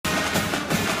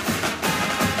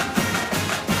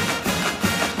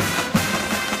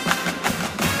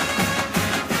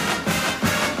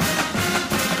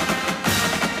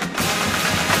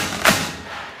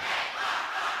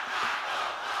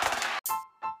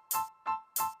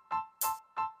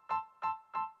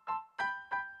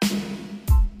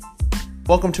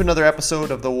Welcome to another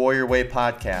episode of the Warrior Way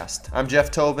podcast. I'm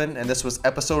Jeff Tobin, and this was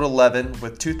episode 11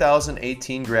 with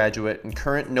 2018 graduate and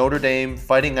current Notre Dame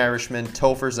Fighting Irishman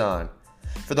Topher Zahn.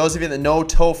 For those of you that know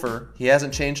Topher, he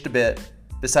hasn't changed a bit,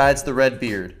 besides the red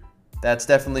beard. That's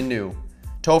definitely new.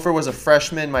 Topher was a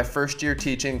freshman my first year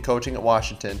teaching and coaching at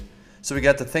Washington, so we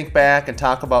got to think back and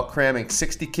talk about cramming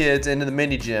 60 kids into the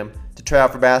mini gym to try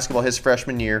out for basketball his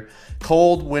freshman year,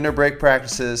 cold winter break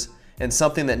practices, and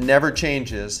something that never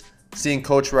changes, seeing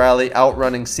Coach Riley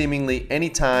outrunning seemingly any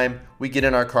time we get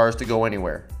in our cars to go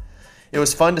anywhere. It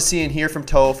was fun to see and hear from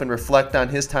Toph and reflect on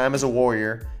his time as a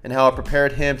Warrior and how it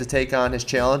prepared him to take on his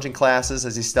challenging classes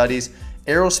as he studies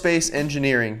aerospace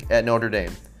engineering at Notre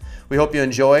Dame. We hope you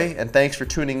enjoy, and thanks for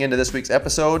tuning into this week's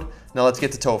episode. Now let's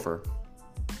get to Topher.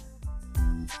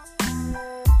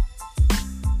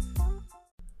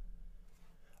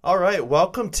 All right,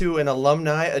 welcome to an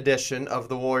alumni edition of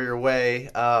the Warrior Way.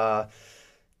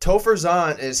 Topher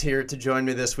Zahn is here to join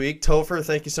me this week. Topher,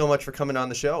 thank you so much for coming on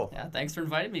the show. Yeah, thanks for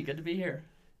inviting me. Good to be here.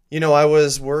 You know, I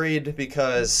was worried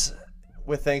because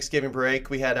with Thanksgiving break,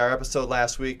 we had our episode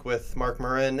last week with Mark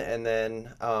Murrin, and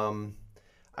then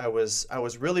I was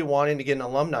really wanting to get an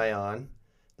alumni on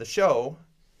the show,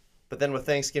 but then with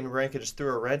Thanksgiving break, I just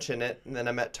threw a wrench in it, and then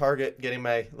I'm at Target getting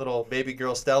my little baby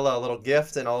girl Stella a little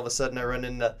gift, and all of a sudden I run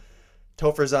into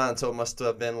Topher Zahn, so it must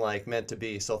have been like meant to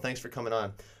be. So thanks for coming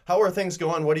on. How are things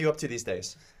going? What are you up to these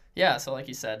days? Yeah, so like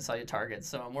you said, saw you at Target.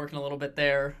 So I'm working a little bit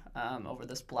there over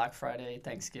this Black Friday,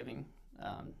 Thanksgiving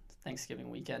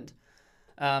weekend.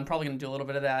 I'm probably going to do a little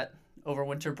bit of that over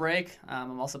winter break.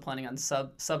 I'm also planning on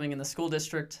subbing in the school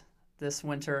district this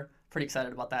winter. Pretty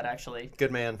excited about that, actually.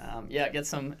 Good man. Get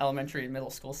some elementary and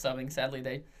middle school subbing.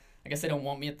 Sadly, I guess they don't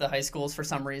want me at the high schools for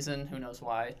some reason. Who knows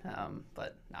why?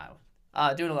 But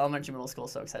no. Doing elementary, middle school,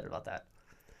 so excited about that.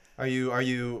 Are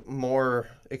you more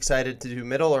excited to do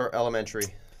middle or elementary?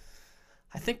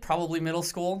 I think probably middle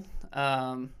school.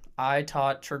 I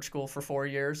taught church school for 4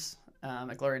 years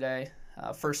at Glory Day.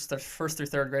 First through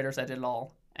third graders, I did it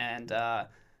all, and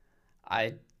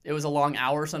it was a long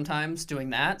hour sometimes doing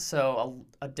that. So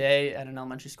a day at an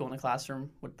elementary school in a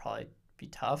classroom would probably be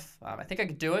tough. I think I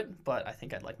could do it, but I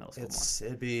think I'd like middle school more.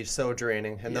 It'd be so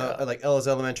draining. And yeah. Those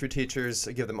elementary teachers,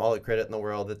 I give them all the credit in the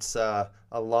world. It's a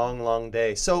long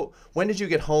day. So when did you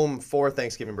get home for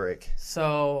Thanksgiving break?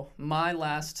 So my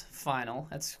last final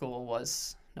at school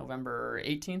was November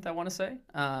 18th, I want to say.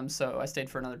 So I stayed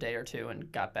for another day or two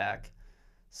and got back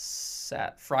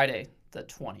Friday the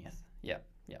 20th. Yeah,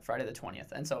 Friday the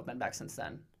 20th. And so I've been back since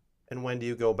then. And when do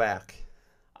you go back?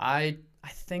 I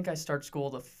think I start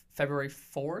school the February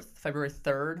 4th, February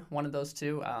 3rd, one of those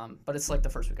two. But it's like the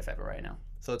first week of February right now.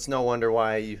 So it's no wonder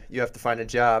why you have to find a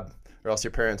job, or else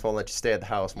your parents won't let you stay at the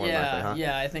house more likely, huh?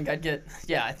 Yeah, I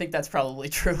think that's probably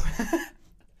true.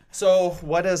 So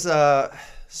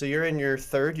so you're in your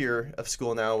third year of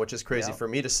school now, which is crazy for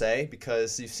me to say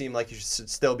because you seem like you should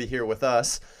still be here with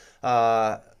us.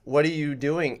 What are you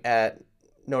doing at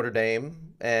Notre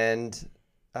Dame, and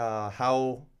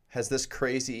how has this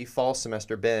crazy fall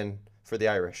semester been for the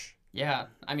Irish? Yeah,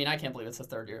 I mean, I can't believe it's the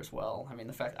third year as well. I mean,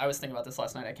 the fact I was thinking about this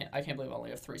last night. I can't believe I only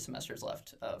have 3 semesters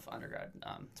left of undergrad.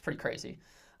 It's pretty crazy.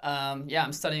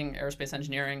 I'm studying aerospace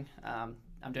engineering. I'm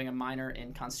doing a minor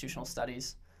in constitutional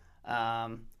studies.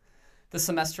 The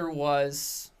semester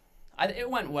it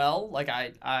went well. Like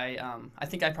I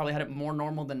think I probably had it more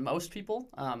normal than most people.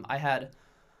 I had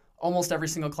almost every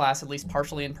single class, at least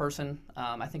partially in person.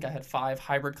 I think I had 5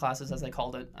 hybrid classes, as they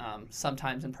called it,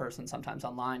 sometimes in person, sometimes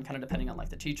online, kind of depending on like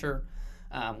the teacher.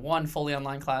 1 fully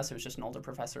online class, it was just an older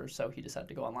professor, so he decided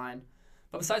to go online.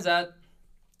 But besides that,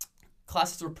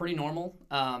 classes were pretty normal.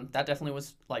 That definitely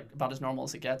was like about as normal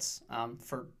as it gets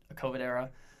for a COVID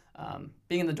era.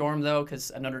 Being in the dorm, though,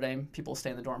 because at Notre Dame, people stay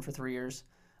in the dorm for 3 years,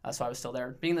 so I was still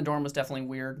there. Being in the dorm was definitely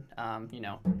weird,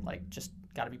 just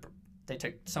got to be... They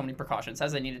took so many precautions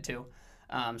as they needed to.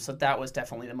 So that was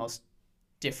definitely the most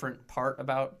different part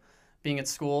about being at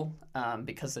school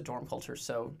because the dorm culture is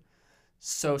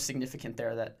so significant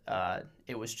there that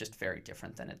it was just very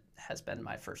different than it has been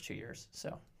my first 2 years.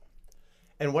 So.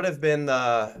 And what have been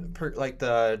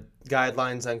the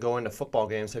guidelines on going to football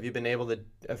games? Have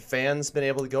fans been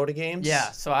able to go to games?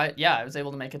 Yeah, so I was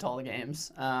able to make it to all the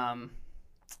games.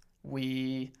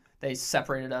 They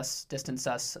separated us, distanced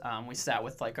us. We sat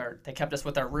with they kept us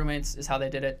with our roommates is how they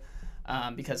did it,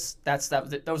 because those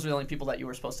were the only people that you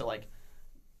were supposed to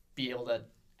be able to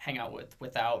hang out with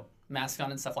without masks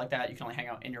on and stuff like that. You can only hang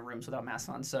out in your rooms without masks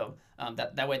on. So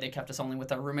that way they kept us only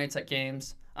with our roommates at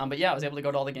games. But yeah, I was able to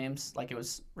go to all the games. It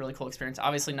was a really cool experience.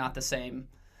 Obviously not the same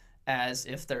as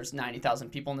if there's 90,000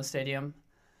 people in the stadium,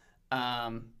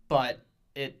 but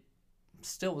it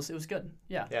still it was good.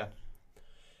 Yeah. Yeah.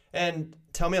 And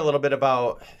tell me a little bit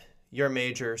about your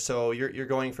major. So you're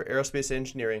going for aerospace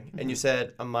engineering, and you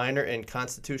said a minor in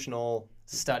constitutional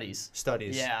Studies.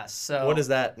 Yeah. So what does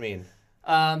that mean?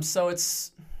 So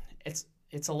it's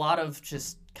a lot of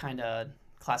just kind of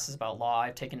classes about law.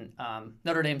 I've taken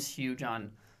Notre Dame's huge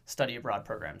on study abroad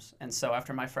programs, and so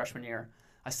after my freshman year,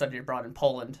 I studied abroad in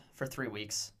Poland for 3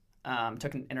 weeks.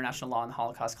 Took an international law and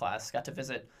Holocaust class. Got to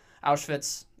visit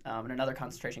Auschwitz and another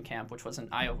concentration camp, which was an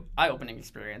eye-opening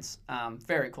experience.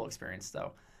 Very cool experience,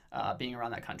 though. Being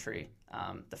around that country,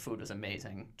 the food was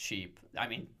amazing, cheap. I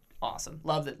mean, awesome.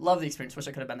 Loved it. Loved the experience. Wish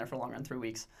I could have been there for longer than 3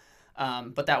 weeks.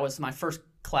 But that was my first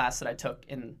class that I took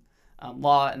in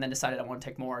law, and then decided I want to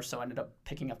take more, so I ended up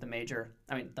picking up the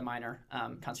minor,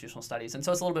 constitutional studies. And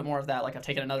so it's a little bit more of that. Like, I've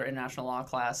taken another international law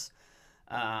class,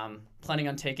 planning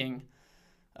on taking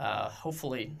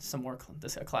hopefully some more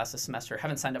a class this semester.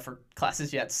 Haven't signed up for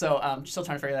classes yet, so still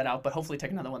trying to figure that out, but hopefully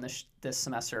take another one this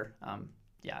semester.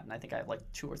 And I think I have like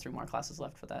 2 or 3 more classes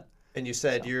left for that. And you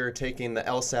said you're taking the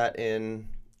LSAT in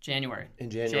January.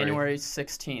 January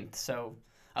 16th. So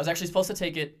I was actually supposed to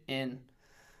take it in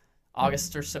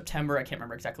August or September. I can't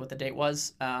remember exactly what the date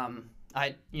was.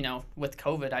 With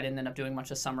COVID, I didn't end up doing much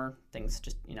this summer. Things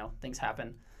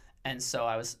happen. And so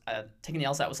I was taking the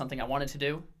LSAT was something I wanted to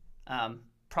do.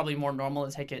 Probably more normal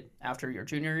to take it after your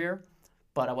junior year,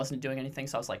 but I wasn't doing anything.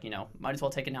 So I was like, might as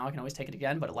well take it now. I can always take it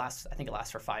again, but I think it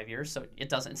lasts for 5 years. So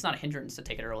it's not a hindrance to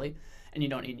take it early, and you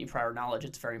don't need any prior knowledge.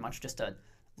 It's very much just a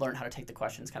learn how to take the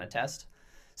questions kind of test.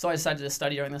 So I decided to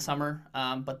study during the summer.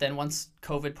 But then once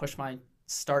COVID pushed my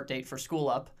start date for school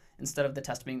up, instead of the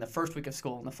test being the first week of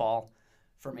school in the fall,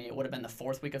 for me, it would have been the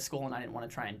 4th week of school, and I didn't want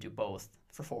to try and do both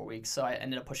for 4 weeks. So I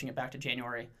ended up pushing it back to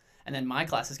January. And then my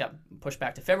classes got pushed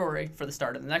back to February for the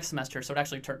start of the next semester, so it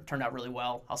actually turned out really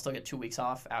well. I'll still get 2 weeks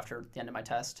off after the end of my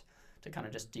test to kind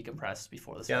of just decompress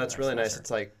before the Yeah, that's really nice.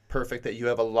 It's like perfect that you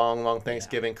have a long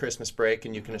Thanksgiving, Christmas break,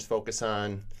 and you can just focus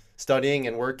on studying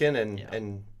and working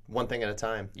and one thing at a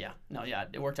time. Yeah. No, yeah,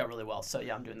 it worked out really well. So,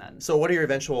 yeah, I'm doing that. So what are your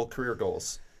eventual career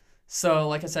goals? So,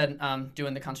 like I said,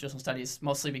 doing the constitutional studies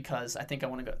mostly because I think I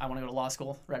want to go to law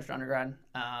school right after undergrad.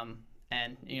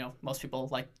 And, most people,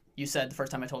 like you said the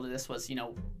first time I told you this, was,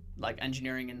 like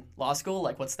engineering and law school,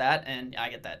 like what's that? And I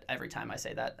get that every time I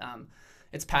say that.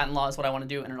 It's patent law is what I want to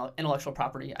do, intellectual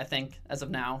property, I think, as of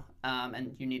now.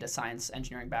 And you need a science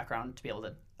engineering background to be able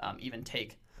to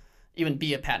even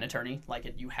be a patent attorney.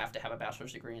 Like you have to have a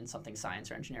bachelor's degree in something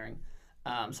science or engineering.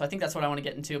 So I think that's what I want to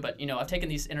get into. But, I've taken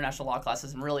these international law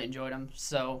classes and really enjoyed them.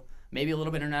 So maybe a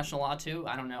little bit international law too.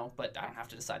 I don't know, but I don't have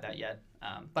to decide that yet.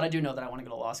 But I do know that I want to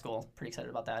go to law school. Pretty excited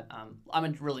about that.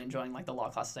 I'm really enjoying like the law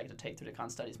classes I get to take through the Con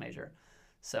Studies major.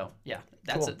 So yeah,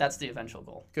 that's the eventual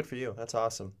goal. Good for you. That's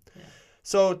awesome. Yeah.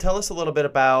 So tell us a little bit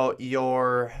about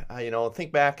your,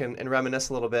 think back and reminisce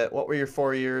a little bit. What were your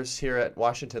 4 years here at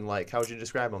Washington like? How would you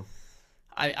describe them?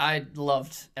 I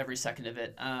loved every second of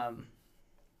it.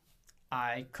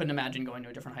 I couldn't imagine going to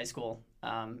a different high school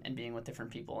and being with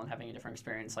different people and having a different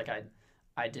experience. Like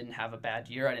I didn't have a bad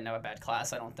year. I didn't have a bad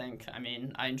class, I don't think. I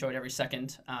mean, I enjoyed every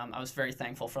second. I was very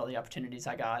thankful for all the opportunities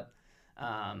I got,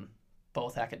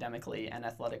 both academically and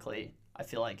athletically. I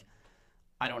feel like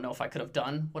I don't know if I could have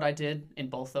done what I did in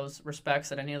both those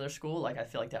respects at any other school. Like I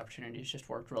feel like the opportunities just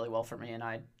worked really well for me, and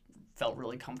I felt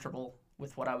really comfortable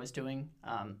with what I was doing.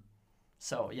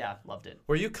 So yeah, loved it.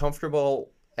 Were you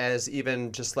comfortable as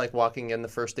even just like walking in the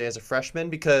first day as a freshman?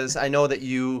 Because I know that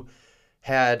you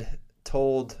had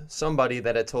told somebody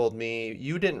that had told me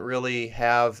you didn't really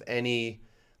have any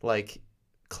like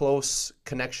close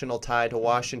connectional tie to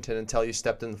Washington until you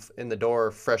stepped in the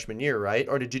door freshman year, right?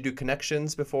 Or did you do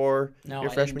connections before your freshman year?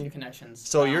 No, I didn't do connections.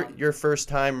 So your first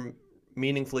time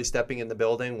meaningfully stepping in the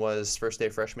building was first day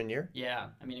freshman year? Yeah,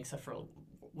 I mean, except for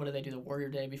what do they do the Warrior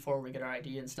Day before we get our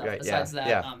ID and stuff? Right, Besides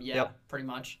that, yep. Pretty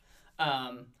much.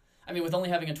 I mean, with only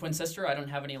having a twin sister, I don't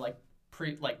have any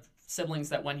siblings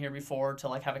that went here before to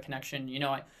like have a connection.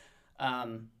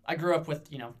 I grew up with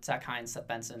Zach Hines, Seth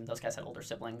Benson. Those guys had older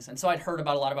siblings, and so I'd heard a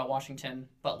lot about Washington,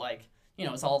 but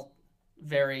it's all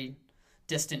very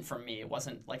distant from me. It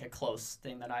wasn't like a close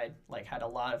thing that I had a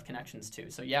lot of connections to.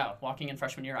 So yeah, walking in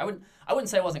freshman year, I wouldn't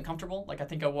say I wasn't comfortable. Like I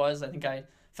think I was. I think I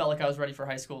felt like I was ready for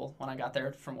high school when I got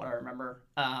there, from what I remember.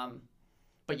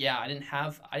 But yeah, I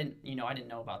didn't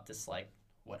know about this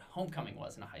what homecoming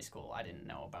was in a high school. I didn't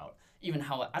know about even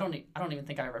how I don't even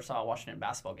think I ever saw a Washington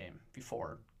basketball game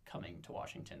before coming to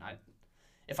Washington.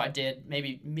 If I did,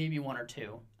 maybe one or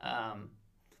two,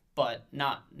 but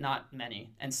not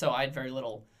many. And so I had very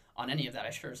little on any of that. I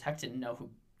sure as heck didn't know who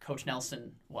Coach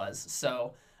Nelson was.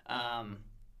 So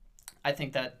I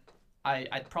think that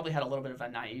I probably had a little bit of a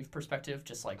naive perspective,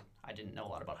 just like I didn't know a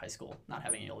lot about high school, not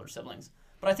having any older siblings.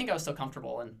 But I think I was still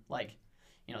comfortable, and like,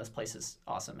 this place is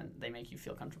awesome, and they make you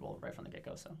feel comfortable right from the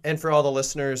get-go. So. And for all the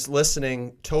listeners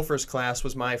listening, Topher's class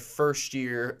was my first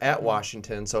year at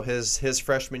Washington. So his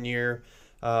freshman year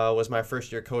was my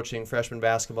first year coaching freshman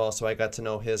basketball, so I got to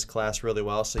know his class really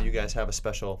well. So you guys have a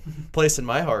special place in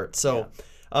my heart. So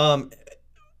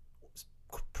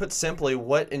put simply,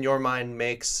 what in your mind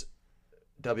makes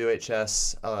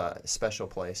WHS a special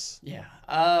place? Yeah.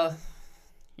 I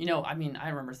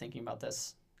remember thinking about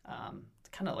this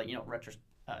kind of like,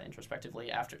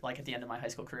 introspectively after, like at the end of my high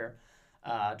school career,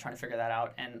 trying to figure that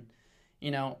out. And,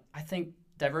 I think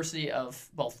diversity of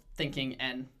both thinking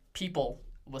and people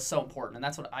was so important. And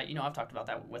that's what I've talked about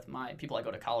that with my people I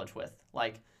go to college with.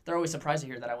 Like, they're always surprised to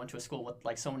hear that I went to a school with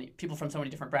like so many people from so many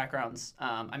different backgrounds.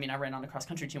 I ran on a cross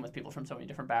country team with people from so many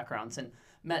different backgrounds and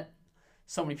met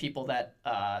so many people that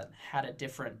had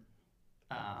different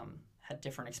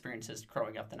experiences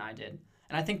growing up than I did.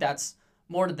 And I think that's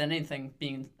more than anything,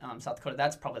 being South Dakota,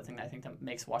 that's probably the thing that I think that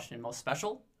makes Washington most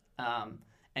special. And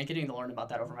getting to learn about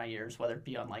that over my years, whether it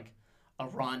be on like a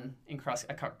run in cross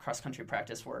country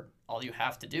practice where all you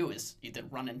have to do is either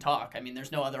run and talk.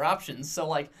 There's no other options. So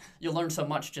like you learn so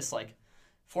much just like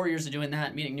 4 years of doing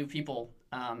that, meeting new people,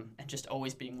 and just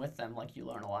always being with them. Like you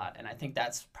learn a lot. And I think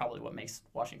that's probably what makes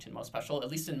Washington most special, at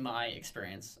least in my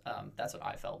experience. That's what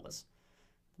I felt was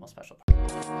the most special part.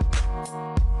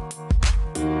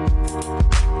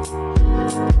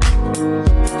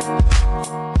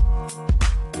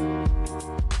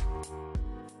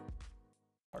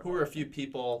 Who are a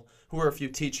few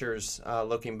teachers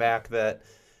looking back that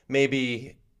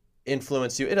maybe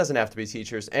influence you? It doesn't have to be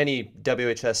teachers. Any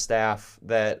WHS staff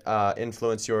that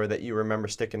influence you or that you remember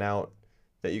sticking out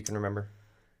that you can remember?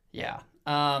 Yeah.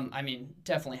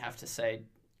 Definitely have to say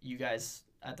you guys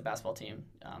at the basketball team,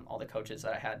 all the coaches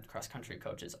that I had, cross-country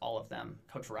coaches, all of them,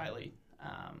 Coach Riley,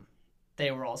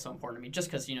 they were all so important to me just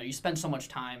because, you spend so much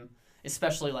time,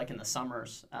 especially like in the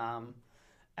summers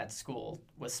at school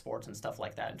with sports and stuff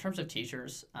like that. In terms of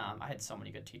teachers, I had so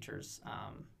many good teachers.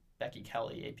 Becky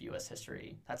Kelly, AP US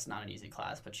History. That's not an easy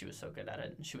class, but she was so good at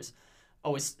it. And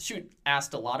she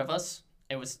asked a lot of us.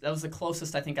 That was the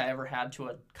closest I think I ever had to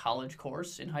a college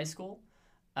course in high school.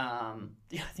 I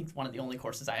think one of the only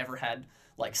courses I ever had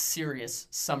like serious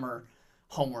summer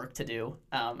homework to do.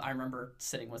 I remember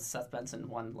sitting with Seth Benson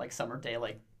one like summer day,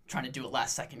 like trying to do it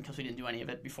last second because we didn't do any of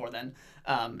it before then.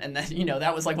 And then,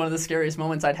 that was like one of the scariest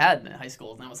moments I'd had in high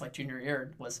school. And that was like junior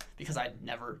year, was because I'd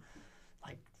never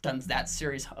like done that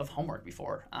series of homework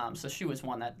before. So she was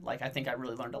one that like, I think I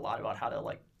really learned a lot about how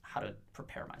to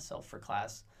prepare myself for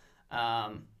class.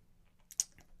 Adam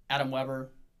Weber,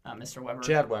 Mr. Weber.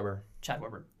 Chad Weber.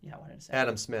 Yeah, what did I say?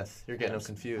 Adam Smith. You're getting them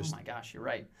confused. Oh my gosh, you're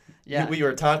right. Yeah. We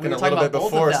were talking a little bit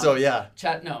before, so yeah.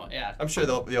 Yeah. I'm sure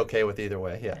they'll be okay with either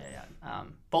way. Yeah.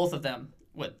 Both of them.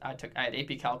 I had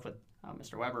AP Calc with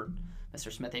Mr. Weber,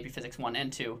 Mr. Smith, AP Physics 1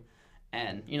 and 2,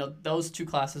 and those two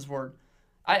classes were.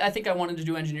 I think I wanted to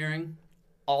do engineering.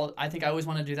 I think I always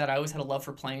wanted to do that. I always had a love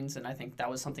for planes, and I think that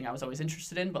was something I was always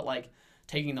interested in. But like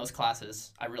taking those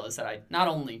classes, I realized that I not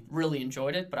only really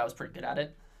enjoyed it, but I was pretty good at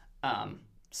it.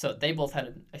 So they both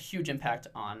had a huge impact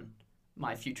on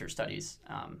my future studies,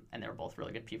 and they were both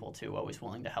really good people too, always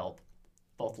willing to help.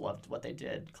 Both loved what they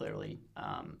did, clearly,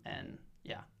 and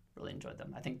yeah, really enjoyed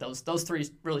them. I think those three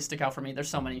really stick out for me. There's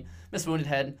so many. Miss Wounded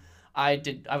Head, I'm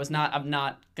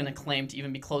not going to claim to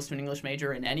even be close to an English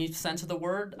major in any sense of the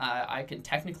word. I can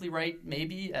technically write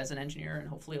maybe as an engineer and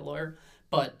hopefully a lawyer,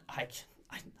 but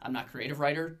I'm not a creative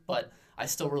writer, but I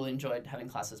still really enjoyed having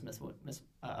classes Miss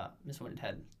Wounded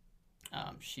Head.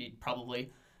 She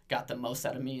probably got the most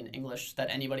out of me in English that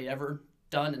anybody ever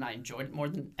done, and I enjoyed it more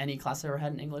than any class I ever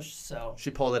had in English. So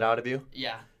she pulled it out of you?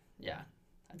 Yeah.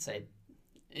 I'd say,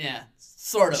 yeah,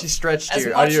 sort of. She stretched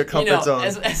you out of your comfort zone.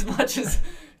 As much as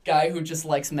guy who just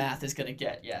likes math is going to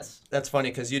get, yes. That's funny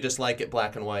because you just like it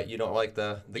black and white. You don't like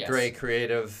the gray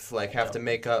creative, like have to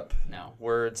make up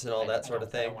words and all that sort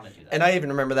of thing. I don't want to do that. And I even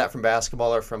remember that from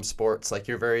basketball or from sports. Like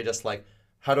you're very just like,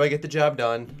 how do I get the job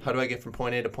done? Mm-hmm. How do I get from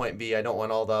point A to point B? I don't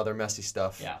want all the other messy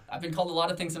stuff. Yeah, I've been called a lot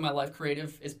of things in my life.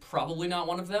 Creative is probably not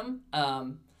one of them.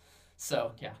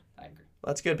 So, yeah, I agree.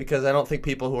 Well, that's good because I don't think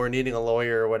people who are needing a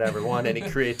lawyer or whatever want any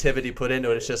creativity put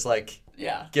into it. It's just like,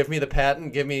 give me the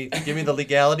patent, give me the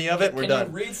legality of it, we're done.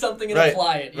 Can you read something and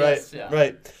apply it? Yes,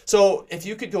 right. So if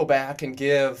you could go back and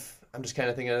give, I'm just kind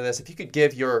of thinking of this, if you could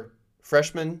give your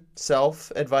freshman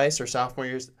self advice or sophomore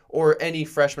years, or any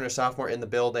freshman or sophomore in the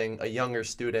building, a younger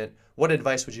student, what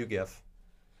advice would you give?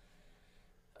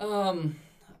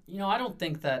 I don't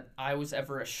think that I was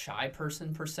ever a shy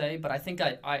person per se, but I think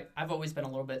I've always been a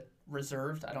little bit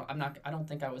reserved. I don't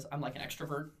think I'm like an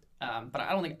extrovert. But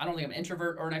I don't think I'm an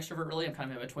introvert or an extrovert really. I'm kind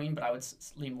of in between, but I would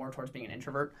lean more towards being an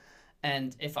introvert.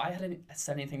 And if I had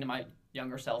said anything to my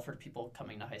younger self or to people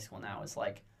coming to high school now, is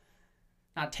like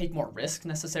not take more risk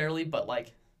necessarily, but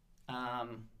like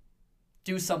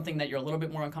do something that you're a little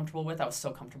bit more uncomfortable with. I was so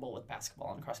comfortable with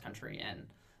basketball and cross country and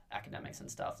academics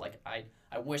and stuff. Like I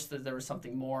wish that there was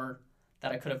something more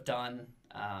that I could have done.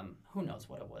 Who knows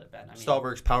what it would have been. I mean,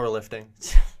 Stahlberg's powerlifting.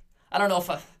 I don't know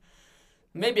if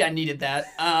maybe I needed that.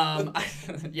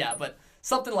 Yeah, but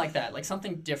something like that, like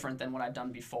something different than what I've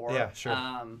done before. Yeah, sure.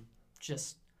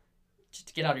 Just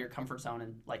to get out of your comfort zone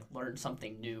and like learn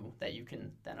something new that you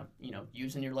can then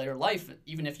use in your later life.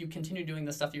 Even if you continue doing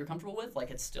the stuff that you're comfortable with,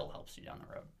 like it still helps you down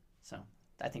the road. So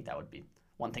I think that would be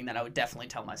one thing that I would definitely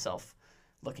tell myself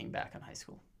looking back on high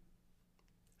school.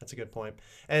 That's a good point.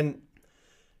 And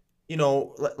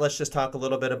let's just talk a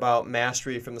little bit about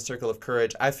mastery from the Circle of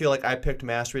Courage. I feel like I picked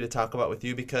mastery to talk about with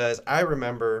you because I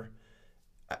remember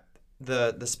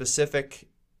the specific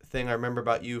thing I remember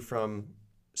about you from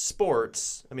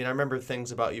sports. I mean, I remember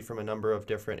things about you from a number of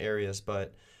different areas,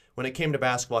 but when it came to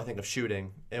basketball, I think of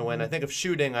shooting. And when I think of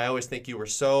shooting, I always think you were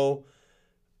so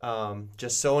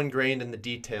just so ingrained in the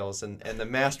details and the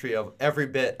mastery of every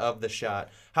bit of the shot.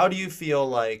 How do you feel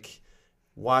like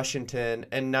Washington,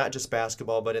 and not just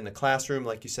basketball, but in the classroom,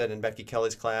 like you said, in Becky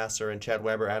Kelly's class or in Chad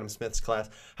Weber, Adam Smith's class,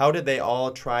 how did they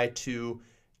all try to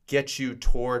get you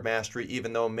toward mastery,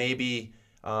 even though maybe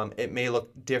it may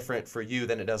look different for you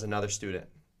than it does another student?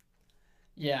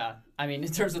 Yeah, I mean,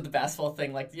 in terms of the basketball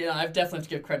thing, like, I've definitely have to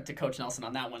give credit to Coach Nelson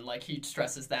on that one. Like, he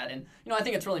stresses that, and I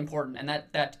think it's really important, and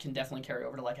that can definitely carry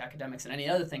over to like academics and any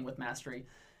other thing with mastery.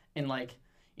 In like,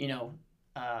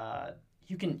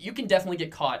 you can definitely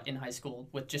get caught in high school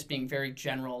with just being very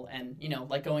general and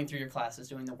like going through your classes,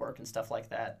 doing the work and stuff like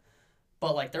that.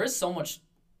 But like, there is so much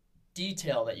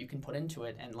detail that you can put into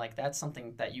it, and like that's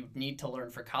something that you need to learn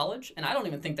for college. And I don't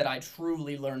even think that I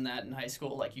truly learned that in high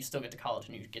school. Like, you still get to college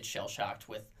and you get shell shocked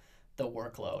with the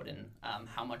workload and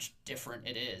how much different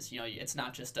it is. It's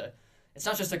not just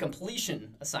a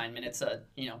completion assignment. It's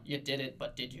you did it,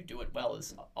 but did you do it well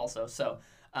is also. So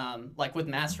like with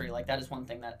mastery, like that is one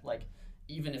thing that like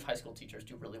even if high school teachers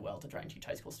do really well to try and teach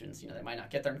high school students, they might not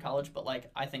get there in college, but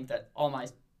like I think that all my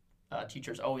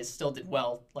teachers always still did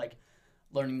well, like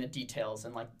learning the details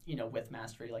and like with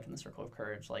mastery, like in the Circle of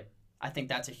Courage, like I think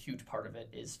that's a huge part of it,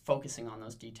 is focusing on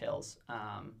those details,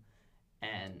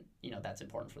 and that's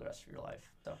important for the rest of your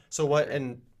life. So what?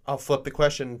 And I'll flip the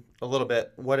question a little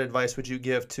bit. What advice would you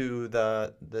give to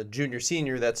the junior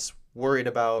senior that's worried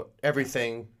about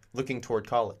everything looking toward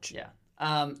college? Yeah.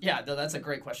 That's a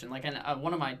great question. Like, and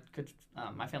one of my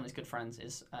my family's good friends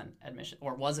is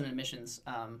was an admissions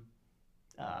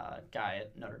guy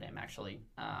at Notre Dame. Actually,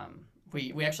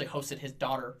 we actually hosted his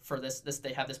daughter for this.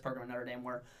 They have this program at Notre Dame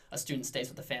where a student stays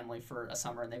with the family for a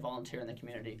summer and they volunteer in the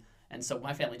community. And so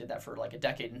my family did that for like a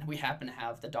decade, and we happen to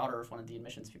have the daughter of one of the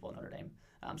admissions people at Notre Dame.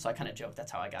 So I kind of joke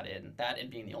that's how I got in. That, and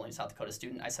being the only South Dakota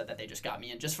student, I said that they just got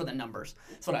me in just for the numbers.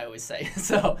 That's what I always say.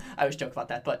 So I always joke about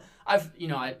that. But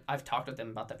I've talked with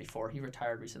him about that before. He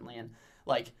retired recently, and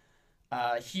like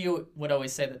he would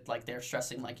always say that like they're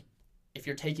stressing like if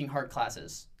you're taking hard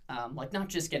classes, like not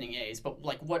just getting A's, but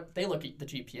like what they look at the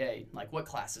GPA, like what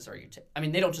classes are you I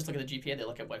mean, they don't just look at the GPA, they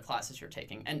look at what classes you're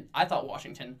taking. And I thought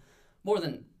Washington, more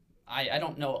than I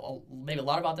don't know maybe a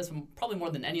lot about this, probably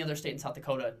more than any other state in South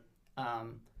Dakota,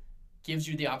 gives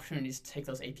you the opportunities to take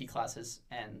those AP classes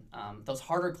and those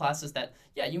harder classes that,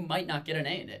 yeah, you might not get an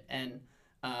A in it, and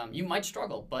you might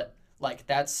struggle, but like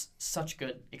that's such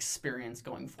good experience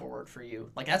going forward for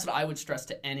you. Like that's what I would stress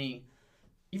to any,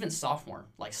 even sophomore,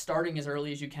 like starting as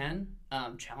early as you can,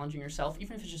 challenging yourself,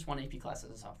 even if it's just one AP class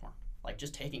as a sophomore, like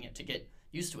just taking it to get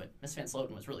used to it. Miss Van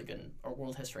Sloten was really good in our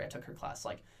world history. I took her class,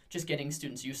 like just getting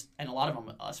students used, and a lot of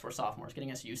them, us were sophomores,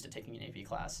 getting us used to taking an AP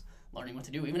class, learning what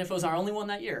to do, even if it was our only one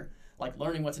that year, like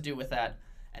learning what to do with that.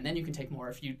 And then you can take more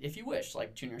if you wish,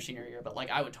 like junior, senior year. But like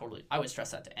I would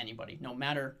stress that to anybody, no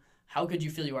matter how good you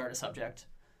feel you are at a subject,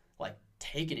 like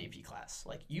take an AP class.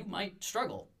 Like you might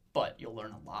struggle, but you'll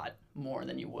learn a lot more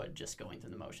than you would just going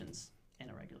through the motions in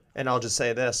a regular. And I'll just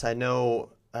say this, I know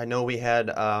we had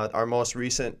our most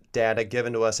recent data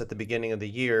given to us at the beginning of the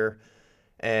year,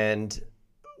 and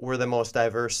we're the most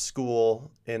diverse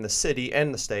school in the city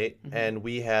and the state, mm-hmm. and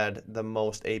we had the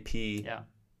most AP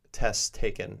tests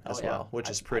taken as well, which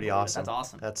is pretty awesome. That's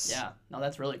awesome.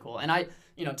 That's really cool. And I,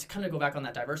 to kind of go back on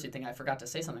that diversity thing, I forgot to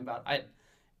say something about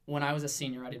when I was a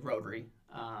senior, I did Rotary.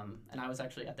 And I was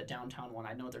actually at the downtown one.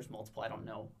 I know there's multiple. I don't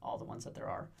know all the ones that there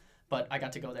are. But I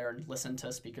got to go there and listen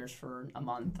to speakers for a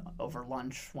month over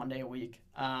lunch, 1 day a week.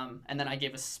 And then I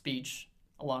gave a speech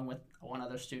along with one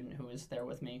other student who was there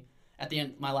with me at the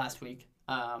end, my last week.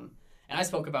 And I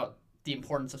spoke about the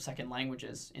importance of second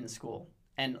languages in school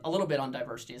and a little bit on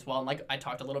diversity as well. And like I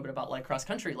talked a little bit about like cross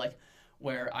country, like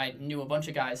where I knew a bunch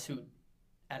of guys who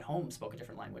at home spoke a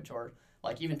different language, or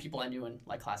like even people I knew in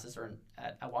like classes or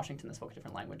at Washington that spoke a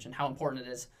different language, and how important it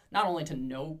is not only to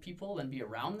know people and be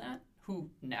around that who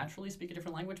naturally speak a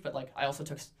different language, but like I also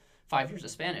took 5 years of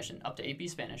Spanish and up to AP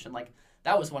Spanish, and like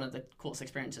that was one of the coolest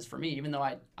experiences for me, even though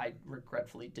I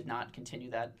regretfully did not continue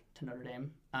that to Notre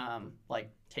Dame.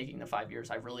 Like taking the 5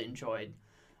 years, I really enjoyed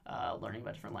learning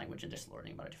about a different language and just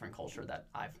learning about a different culture that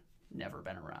I'd never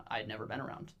been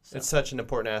around. So. It's such an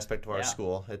important aspect of our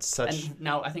school. It's such. And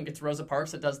now I think it's Rosa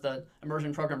Parks that does the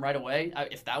immersion program right away.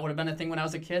 If that would have been a thing when I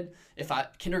was a kid, if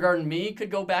kindergarten me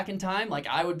could go back in time, like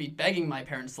I would be begging my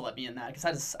parents to let me in that,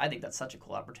 because I think that's such a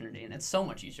cool opportunity, and it's so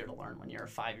much easier to learn when you're a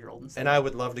 5-year-old. And I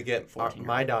would love to get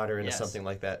my daughter into something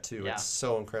like that too. Yeah. It's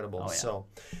so incredible. So,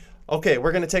 okay,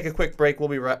 we're going to take a quick break. We'll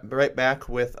be right back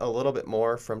with a little bit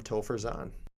more from Topher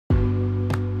Zahn.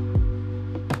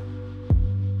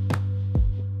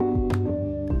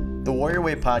 The Warrior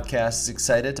Way podcast is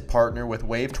excited to partner with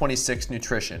Wave 26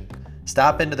 Nutrition.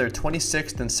 Stop into their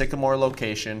 26th and Sycamore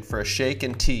location for a shake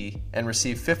and tea and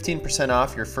receive 15%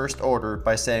 off your first order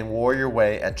by saying Warrior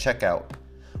Way at checkout.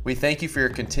 We thank you for your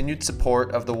continued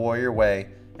support of the Warrior Way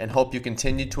and hope you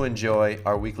continue to enjoy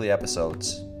our weekly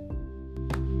episodes.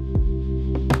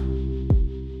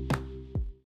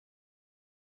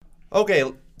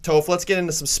 Okay, Toph, let's get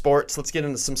into some sports. Let's get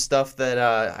into some stuff that,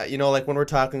 like when we're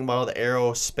talking about all the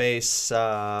aerospace,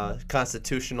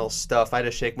 constitutional stuff, I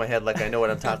just shake my head like I know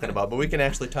what I'm talking about. But we can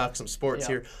actually talk some sports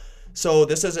here. So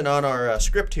this isn't on our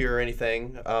script here or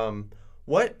anything.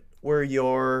 What were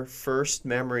your first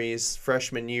memories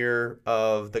freshman year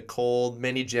of the cold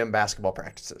mini gym basketball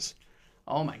practices?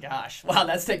 Oh my gosh. Wow,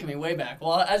 that's taking me way back.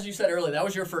 Well, as you said earlier, that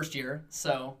was your first year,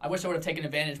 so I wish I would have taken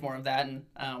advantage more of that,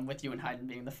 and with you and Hayden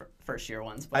being the first year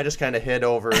ones. But I just kind of hid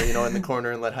over, in the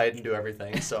corner and let Hayden do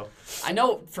everything. So I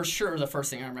know for sure the first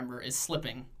thing I remember is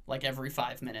slipping like every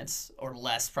 5 minutes or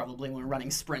less, probably when we're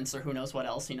running sprints or who knows what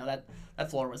else.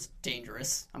 That floor was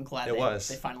dangerous. I'm glad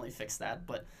they finally fixed that.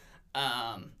 But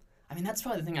that's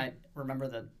probably the thing I remember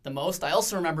the most. I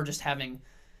also remember just having,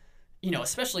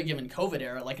 especially given COVID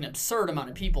era, like an absurd amount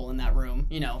of people in that room,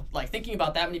 like thinking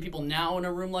about that many people now in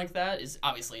a room like that is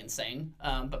obviously insane.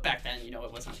 But back then,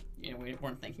 it wasn't, we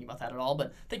weren't thinking about that at all.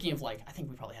 But thinking of I think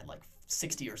we probably had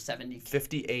 60 or 70.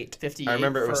 58. I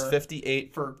remember it was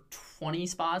 58. For 20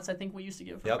 spots, I think we used to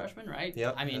give for freshmen, right?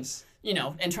 Yep.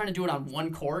 And trying to do it on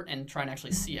one court and trying to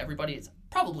actually see everybody is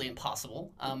probably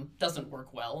impossible. Doesn't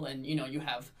work well. And, you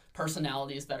have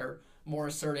personalities that are more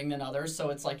asserting than others, so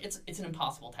it's an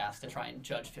impossible task to try and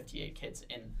judge 58 kids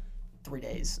in 3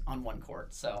 days on one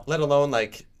court. So let alone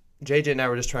JJ and I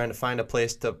were just trying to find a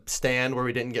place to stand where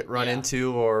we didn't get run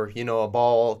into, or a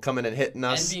ball coming and hitting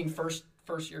us. And being first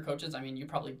year coaches, you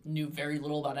probably knew very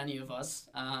little about any of us.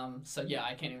 So yeah,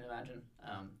 I can't even imagine.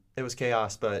 It was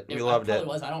chaos, but we loved it. It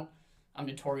was. I'm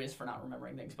notorious for not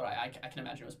remembering things, but I can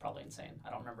imagine it was probably insane. I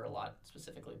don't remember a lot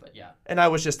specifically, but yeah. And I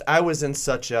was in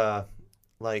such a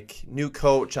new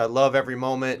coach. I love every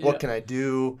moment. Yeah. What can I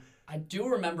do? I do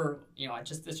remember,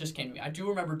 this just came to me. I do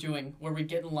remember doing where we'd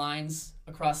get in lines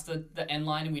across the end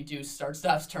line and we'd do start,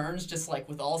 stops, turns, just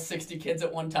with all 60 kids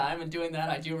at one time and doing that.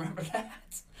 I do remember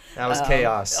that. That was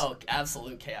chaos. Oh,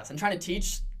 absolute chaos. And trying to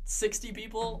teach 60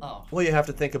 people. Oh. Well, you have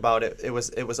to think about it. It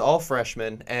was all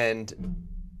freshmen, and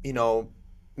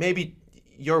maybe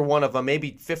you're one of them.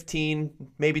 Maybe 15,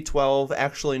 maybe 12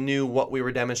 actually knew what we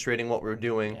were demonstrating, what we were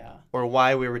doing. Yeah. Or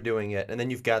why we were doing it. And then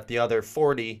you've got the other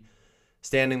 40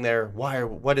 standing there.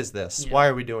 What is this? Yeah. Why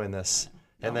are we doing this?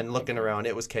 Yeah. And then looking around,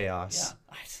 it was chaos.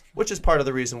 Yeah. Which is part of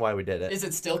the reason why we did it. Is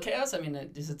it still chaos?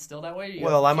 Is it still that way?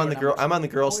 Well, I'm on the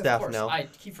girls staff now. I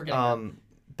keep forgetting.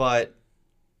 But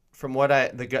from what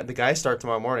the guys start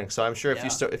tomorrow morning, so I'm sure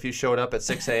if you showed up at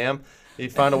 6 a.m.,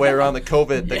 you'd find a way around the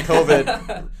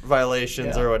COVID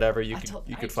violations or whatever. You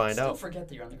could find out. I still forget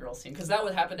that you're on the girls team because that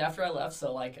would happen after I left.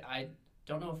 So I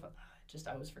don't know if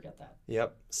I always forget that.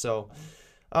 Yep. So,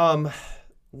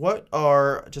 what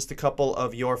are just a couple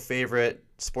of your favorite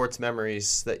sports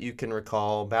memories that you can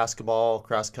recall? Basketball,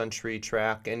 cross country,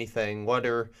 track, anything. What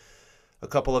are a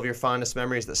couple of your fondest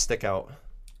memories that stick out?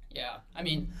 Yeah.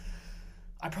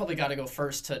 I probably got to go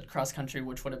first to cross country,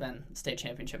 which would have been state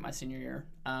championship my senior year.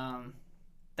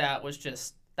 There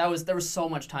was so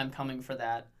much time coming for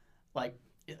that.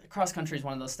 cross country is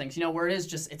one of those things, where it is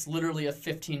just, it's literally a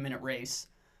 15-minute race,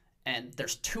 and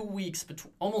there's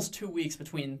almost 2 weeks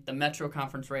between the Metro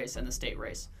Conference race and the state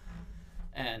race,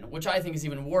 and which I think is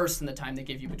even worse than the time they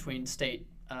give you between state,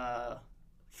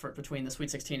 between the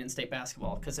Sweet 16 and state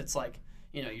basketball, because it's like,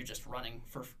 you're just running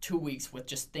for 2 weeks with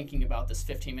just thinking about this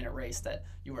 15-minute race that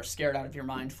you are scared out of your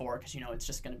mind for, because it's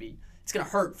just going to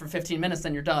hurt for 15 minutes,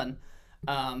 then you're done.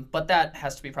 But that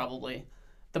has to be probably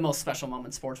the most special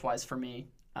moment sports-wise for me,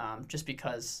 just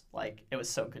because it was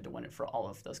so good to win it for all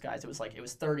of those guys. It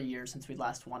was 30 years since we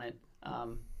last won it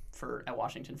at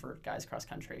Washington for guys cross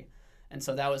country. And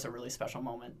so that was a really special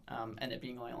moment, and it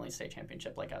being my only state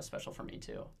championship, that was special for me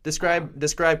too.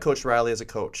 Describe Coach Riley as a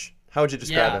coach. How would you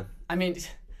describe him? I mean,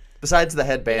 besides the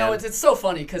headband, it's so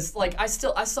funny because I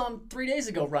saw him 3 days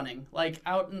ago running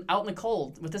out in the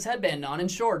cold with his headband on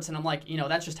and shorts, and I'm like,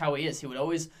 that's just how he is. He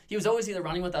was always either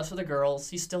running with us or the girls.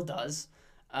 He still does,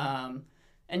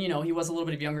 and he was a little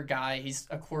bit of a younger guy. He's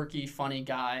a quirky, funny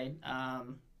guy.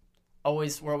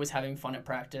 We're always having fun at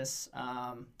practice.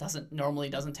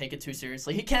 Doesn't take it too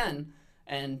seriously. He can,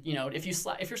 and if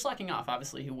you're slacking off,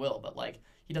 obviously he will. But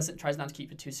he tries not to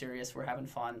keep it too serious. We're having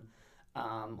fun.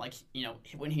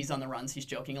 When he's on the runs, he's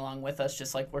joking along with us,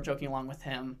 just like we're joking along with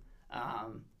him.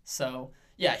 So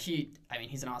yeah,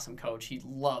 he's an awesome coach. He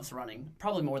loves running,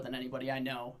 probably more than anybody I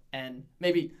know, and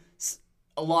maybe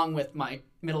along with my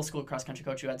middle school cross country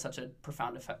coach who had such a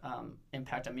profound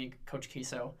impact on me, Coach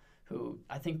Kiso, who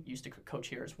I think used to coach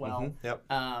here as well. Mm-hmm. Yep.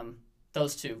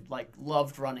 Those two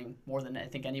loved running more than I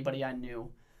think anybody I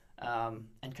knew,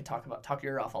 and could talk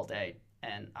your ear off all day,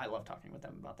 and I love talking with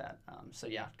them about that. So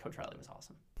yeah, Coach Riley was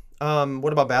awesome.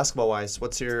 What about basketball wise?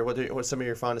 What's some of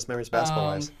your fondest memories basketball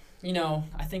wise?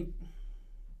 I think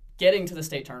getting to the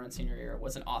state tournament senior year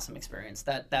was an awesome experience.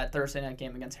 That Thursday night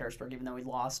game against Harrisburg, even though we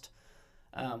lost,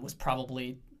 was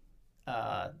probably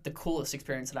the coolest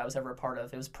experience that I was ever a part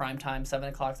of. It was prime time, 7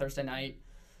 o'clock Thursday night,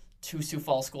 2 Sioux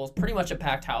Falls schools, pretty much a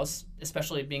packed house,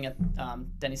 especially being at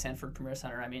Denny Sanford Premier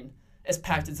Center. As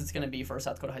packed as it's going to be for a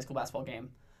South Dakota high school basketball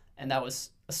game. And that was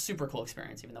a super cool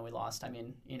experience, even though we lost.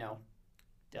 It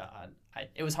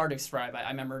was hard to describe. I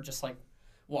remember just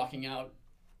walking out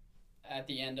at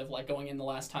the end of going in the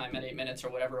last time at 8 minutes or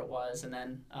whatever it was, and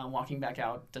then walking back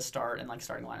out to start and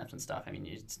starting lineups and stuff.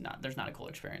 There's not a cool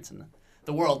experience in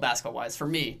the world basketball wise for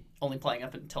me. Only playing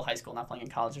up until high school, not playing in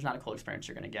college. There's not a cool experience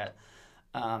you're going to get.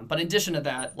 But in addition to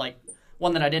that,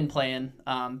 one that I didn't play in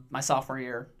my sophomore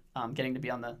year, getting to be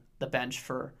on the bench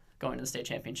for going to the state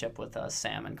championship with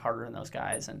Sam and Carter and those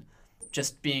guys, and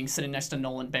just sitting next to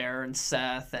Nolan Bear and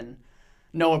Seth and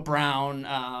Noah Brown.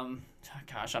 I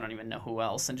don't even know who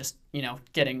else, and just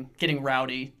getting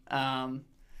rowdy,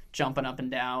 jumping up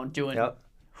and down, doing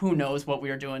who knows what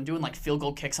we were doing field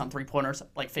goal kicks on 3-pointers,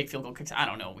 fake field goal kicks. I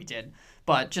don't know what we did,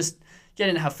 but just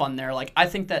getting to have fun there. I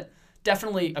think that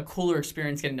definitely a cooler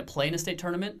experience getting to play in a state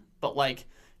tournament, but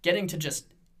getting to just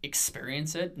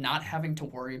experience it, not having to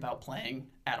worry about playing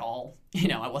at all.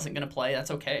 I wasn't going to play.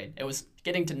 That's okay. It was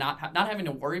getting to not having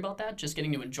to worry about that, just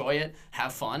getting to enjoy it,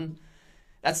 have fun.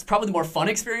 That's probably the more fun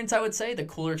experience, I would say. The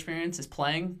cooler experience is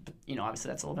playing. But, obviously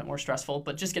that's a little bit more stressful,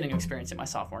 but just getting to experience it my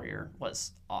sophomore year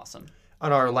was awesome.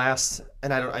 On our last,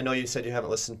 and I know you said you haven't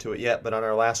listened to it yet, but on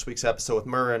our last week's episode with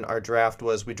Murrin, our draft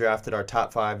was we drafted our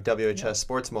top 5 WHS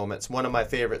sports moments. One of my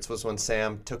favorites was when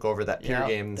Sam took over that Pier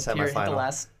game in the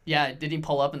semifinal. Did he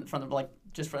pull up in front of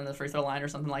just front of the free throw line or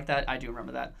something like that? I do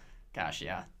remember that. Gosh,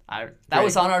 yeah. That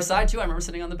was on our side too. I remember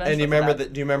sitting on the bench. And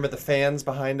do you remember the fans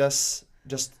behind us?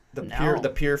 Just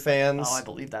the Pier fans. Oh, I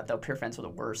believe that though. Pier fans were the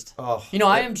worst. Oh,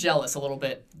 I am jealous a little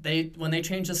bit. When they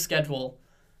changed the schedule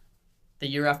the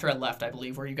year after I left, I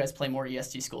believe, where you guys play more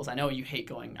ESD schools. I know you hate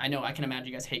going. I can imagine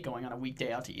you guys hate going on a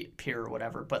weekday out to Pier or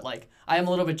whatever. But I am a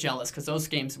little bit jealous because those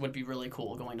games would be really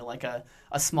cool. Going to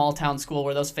a small town school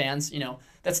where those fans,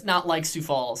 that's not like Sioux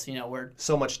Falls, where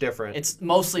so much different. It's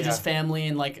mostly just family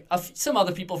and some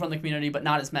other people from the community, but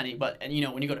not as many. But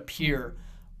when you go to Pier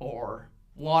or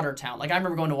Watertown, I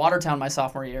remember going to Watertown my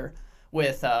sophomore year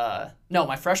with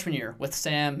my freshman year with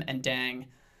Sam and Dang.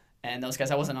 And those guys,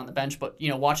 I wasn't on the bench, but,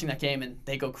 watching that game, and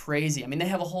they go crazy. They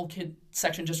have a whole kid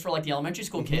section just for, the elementary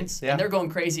school kids. Yeah. And they're going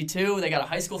crazy, too. They got a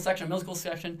high school section, a middle school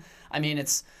section.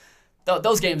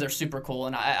 Those games are super cool,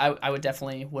 and I would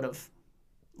definitely would have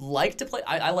liked to play.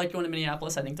 I liked going to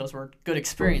Minneapolis. I think those were good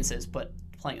experiences, but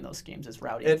playing in those games is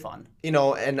rowdy and fun.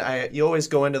 And you always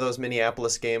go into those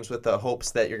Minneapolis games with the hopes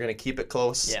that you're going to keep it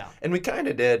close. Yeah. And we kind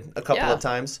of did a couple of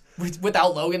times.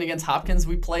 Without Logan against Hopkins,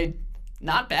 we played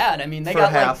not bad. They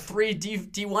got 3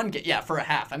 D1 for a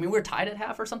half. We were tied at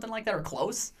half or something like that, or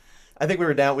close. I think we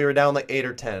were down like 8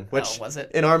 or 10, which was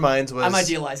it? in our minds was... I'm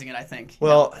idealizing it, I think.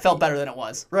 Well, felt better than it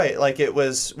was. Right. Like it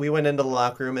was, we went into the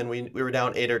locker room and we were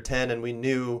down 8 or 10 and we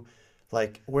knew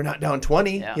like we're not down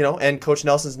 20, and Coach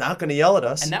Nelson's not going to yell at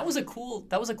us. And that was a cool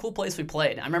place we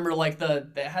played. I remember like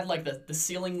they had like the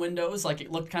ceiling windows, like it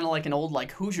looked kind of like an old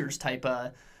like Hoosiers type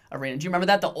arena. Do you remember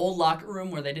that? The old locker room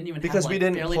where they didn't even because have, like, we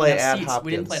didn't barely play enough at seats. Hopkins.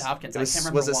 We didn't play at Hopkins. I can't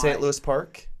remember was it why. St. Louis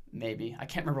Park? Maybe. I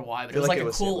can't remember why, but I it was like like it a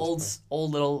was cool St.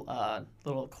 old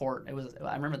little court. I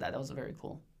remember that. That was a very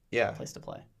cool place to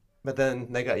play. But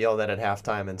then they got yelled at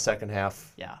halftime, and second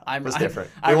half was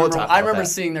different. I remember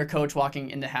seeing their coach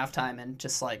walking into halftime and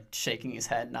just like shaking his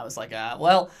head, and I was like,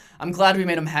 well, I'm glad we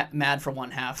made him mad for one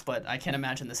half, but I can't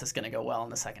imagine this is going to go well in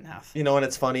the second half. And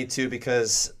it's funny too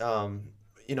because,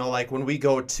 like when we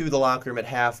go to the locker room at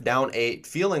half, down 8,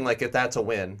 feeling like that's a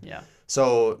win. Yeah.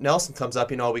 So Nelson comes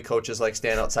up, we coaches like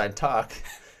stand outside and talk.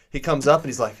 He comes up and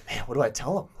he's like, man, what do I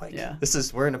tell him? Like,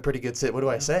 we're in a pretty good sit. What do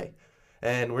I say?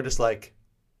 And we're just like,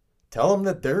 tell them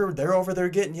that they're over there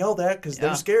getting yelled at because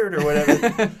they're scared or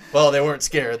whatever. Well, they weren't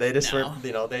scared. They just were,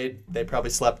 they probably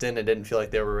slept in and didn't feel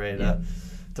like they were ready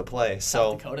to play.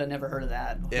 So South Dakota, never heard of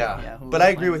that. Yeah. But I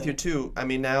agree with you too. I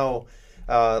mean, now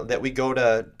that we go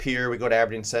to Pierre, we go to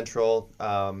Aberdeen Central,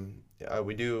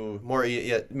 we do more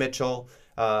at Mitchell.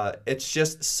 It's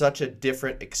just such a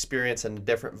different experience and a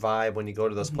different vibe when you go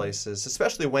to those places,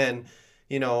 especially when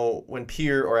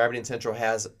Pierre or Aberdeen Central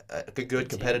has a good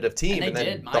competitive team, and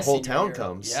then the whole town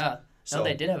comes. Yeah. No,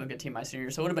 they did have a good team my senior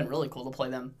year, so it would have been really cool to play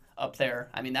them up there.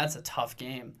 I mean, that's a tough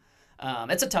game.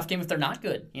 It's a tough game if they're not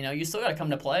good. You still got to come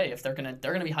to play if they're gonna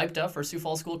be hyped up for Sioux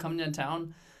Falls School coming into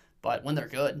town. But when they're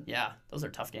good, those are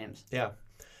tough games. Yeah.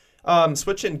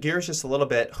 Switching gears just a little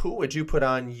bit, who would you put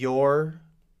on your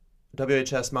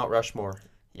WHS Mount Rushmore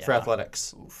for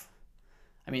athletics? Oof.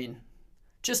 I mean,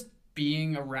 just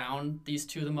being around these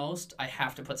two the most, I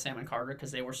have to put Sam and Carter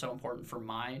because they were so important for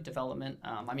my development.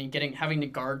 Having to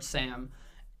guard Sam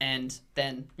and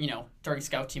then, during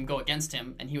scout team go against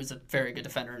him, and he was a very good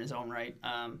defender in his own right.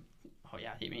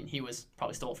 He was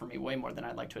probably stole from me way more than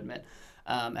I'd like to admit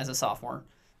as a sophomore.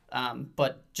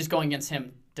 But just going against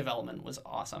him, development was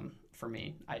awesome for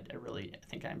me. I really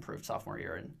think I improved sophomore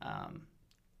year and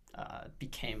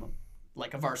became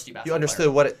like a varsity basketball You understood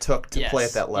player. what it took to play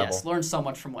at that level. Yes, learned so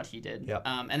much from what he did. Yep.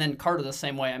 And then Carter the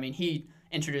same way. I mean, he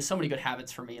introduced so many good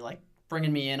habits for me, like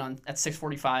bringing me in at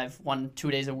 6:45,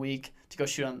 1-2 days a week to go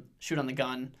shoot on the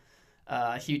gun.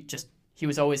 He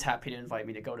was always happy to invite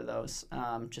me to go to those,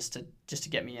 just to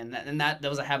get me in. That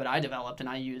was a habit I developed, and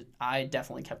I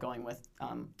definitely kept going with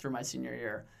through my senior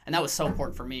year, and that was so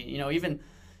important for me.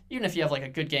 Even if you have like a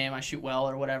good game, I shoot well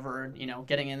or whatever,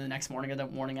 getting in the next morning or the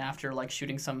morning after, like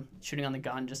shooting on the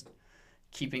gun, just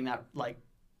keeping that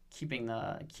keeping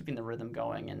the rhythm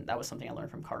going, and that was something I learned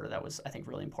from Carter that was, I think,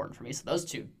 really important for me. So those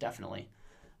two definitely.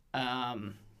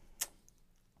 I'm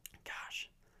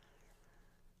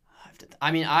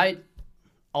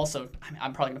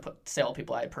probably gonna say all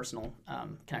people I had personal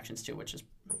connections to, which is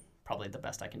probably the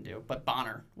best I can do. But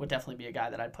Bonner would definitely be a guy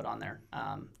that I'd put on there.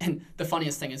 And the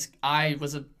funniest thing is I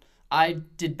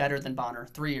did better than Bonner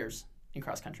 3 years in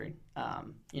cross country. I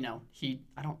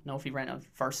don't know if he ran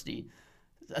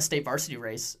a state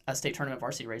tournament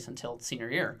varsity race until senior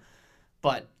year.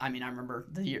 But I remember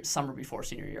the summer before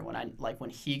senior year when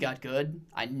he got good,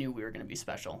 I knew we were going to be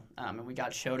special. And we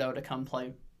got Shoto to come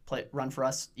run for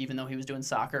us, even though he was doing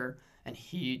soccer. And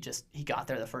he got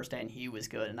there the first day and he was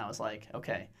good. And I was like,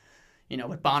 okay.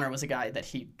 But Bonner was a guy that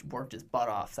he worked his butt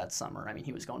off that summer.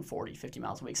 He was going 40, 50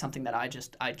 miles a week, something that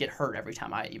I'd get hurt every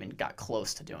time I even got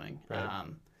close to doing. Right.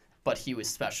 But he was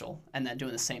special. And then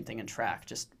doing the same thing in track,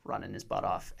 just running his butt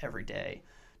off every day.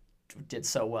 Did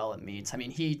so well at meets.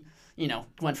 He,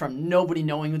 went from nobody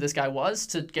knowing who this guy was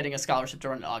to getting a scholarship to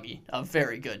run at Augie, a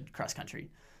very good cross-country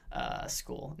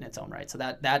school in its own right. So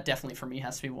that definitely for me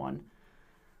has to be one.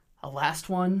 A last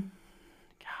one?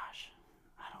 Gosh,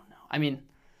 I don't know.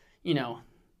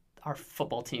 Our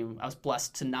football team, I was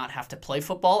blessed to not have to play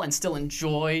football and still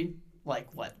enjoy,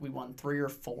 we won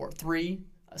 3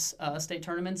 state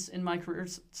tournaments in my career,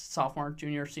 sophomore,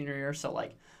 junior, senior year. So, I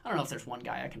don't know if there's one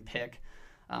guy I can pick.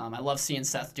 I love seeing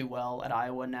Seth do well at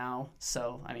Iowa now.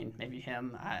 So, maybe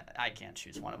him. I can't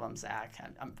choose one of them. Zach,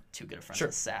 I'm too good a friend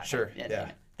with Zach. Sure.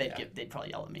 They'd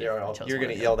probably yell at me. You're going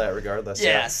to yell that regardless.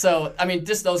 Yeah. So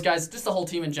just those guys, just the whole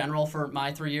team in general for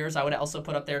my 3 years, I would also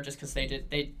put up there just because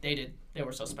they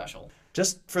were so special.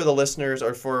 Just for the listeners,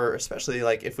 or for especially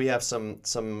if we have some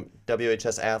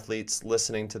WHS athletes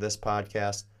listening to this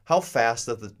podcast, how fast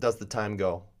does the time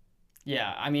go?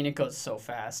 Yeah, it goes so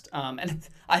fast. And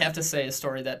I have to say a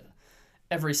story that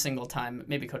every single time.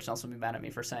 Maybe Coach Nelson will be mad at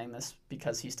me for saying this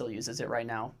because he still uses it right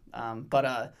now.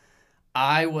 But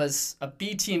I was a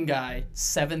B team guy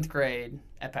 7th grade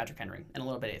at Patrick Henry and a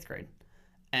little bit 8th grade.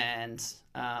 And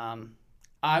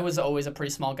I was always a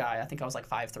pretty small guy. I think I was like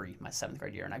 5'3" my 7th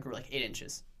grade year, and I grew like 8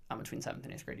 inches between 7th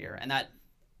and 8th grade year. And that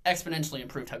exponentially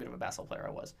improved how good of a basketball player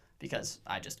I was because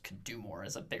I just could do more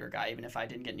as a bigger guy. Even if I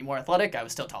didn't get any more athletic, I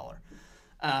was still taller.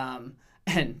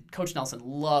 And Coach Nelson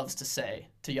loves to say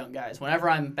to young guys, whenever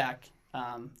I'm back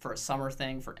for a summer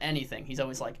thing, for anything, he's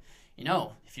always like,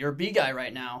 if you're a B guy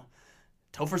right now,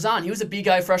 Topher Zahn, he was a B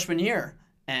guy freshman year.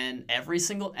 And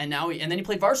then he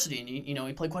played varsity, and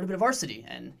he played quite a bit of varsity,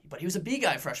 but he was a B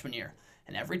guy freshman year.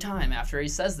 And every time after he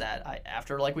says that,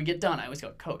 after we get done, I always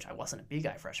go, Coach, I wasn't a B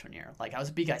guy freshman year. Like I was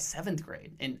a B guy 7th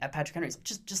grade at Patrick Henry. He's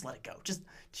like, just let it go.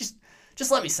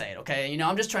 Just let me say it, okay?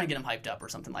 I'm just trying to get him hyped up or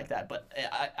something like that. But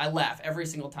I laugh every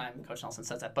single time Coach Nelson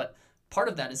says that. But part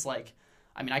of that is like,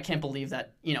 I can't believe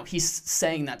that he's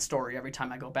saying that story every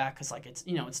time I go back because like it's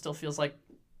it still feels like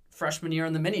freshman year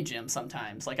in the mini gym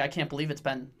sometimes. Like I can't believe it's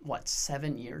been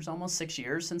 7 years, almost 6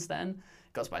 years since then.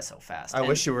 It goes by so fast. I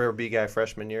wish you were a B guy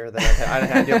freshman year. Then I'd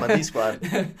had you on my B squad.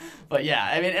 But yeah,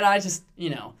 and I just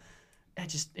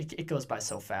it goes by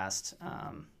so fast.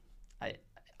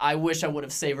 I wish I would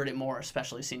have savored it more,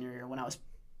 especially senior year when I was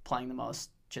playing the most.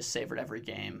 Just savored every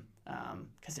game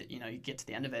because you get to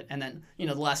the end of it, and then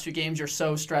the last few games you're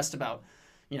so stressed about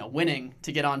winning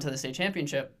to get on to the state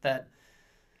championship that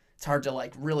it's hard to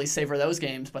like really savor those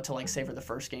games, but to like savor the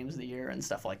first games of the year and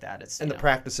stuff like that. It's and the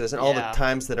practices and all the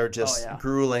times that are just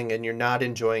grueling and you're not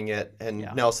enjoying it. And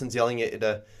Nelson's yelling at you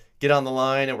to get on the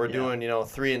line, and we're doing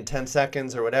 3 and 10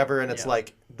 seconds or whatever. And it's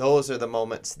like those are the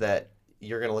moments that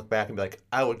you're gonna look back and be like,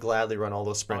 I would gladly run all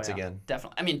those sprints again.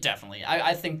 Definitely. Definitely.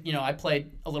 I think I played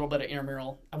a little bit of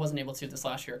intramural. I wasn't able to this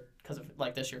last year because of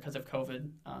COVID,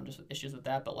 just issues with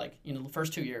that. But the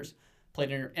first 2 years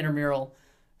played intramural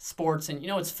sports, and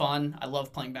it's fun. I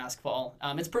love playing basketball.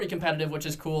 It's pretty competitive, which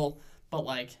is cool, but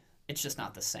it's just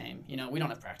not the same. We don't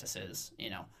have practices.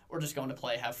 We're just going to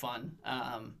play, have fun.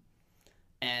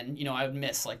 And I would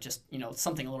miss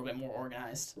something a little bit more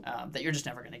organized that you're just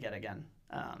never going to get again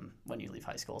when you leave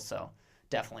high school. So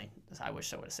definitely, I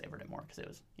wish I would have savored it more because it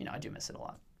was I do miss it a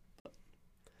lot.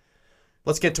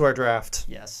 Let's get to our draft.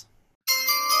 Yes.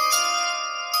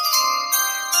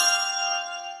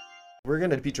 We're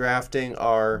going to be drafting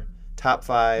our top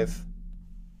 5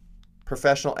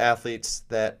 professional athletes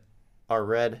that are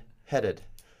red-headed.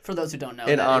 For those who don't know,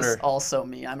 in that honor. Is also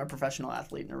me. I'm a professional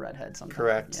athlete and a redhead sometimes.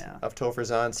 Correct. Yeah. Of Topher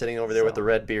Zahn sitting over there with the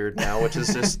red beard now, which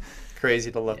is just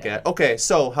crazy to look at. Okay,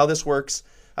 so how this works,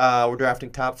 we're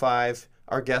drafting top 5.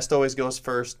 Our guest always goes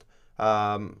first.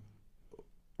 We're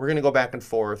going to go back and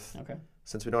forth. Okay.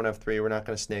 Since we don't have 3, we're not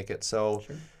going to snake it. So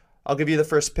sure. I'll give you the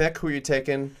first pick. Who are you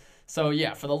taking? So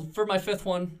yeah, for my 5th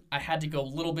one, I had to go a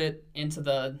little bit into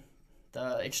the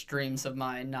extremes of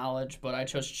my knowledge, but I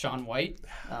chose Shaun White,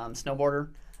 snowboarder.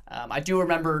 I do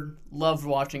remember loved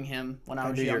watching him when I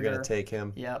was younger. I knew you were going to take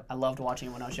him. Yeah, I loved watching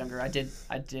him when I was younger. I did.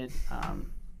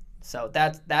 So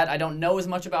that I don't know as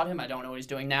much about him. I don't know what he's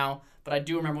doing now, but I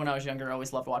do remember when I was younger. I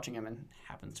always loved watching him, and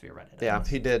happens to be a redhead. Yeah,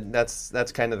 he did. That's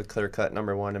kind of the clear cut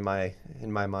number 1 in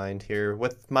my mind here.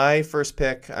 With my first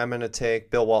pick, I'm going to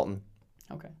take Bill Walton.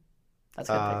 Okay. That's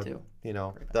a good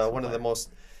pick, too. One of the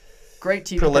most great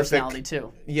TV prolific personality,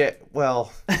 too. Yeah,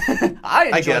 well,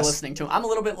 I enjoy listening to him. I'm a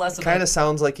little bit less of kind of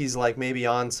sounds like he's maybe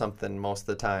on something most of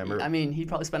the time. He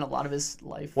probably spent a lot of his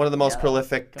life. One of the most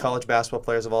prolific college basketball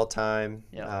players of all time.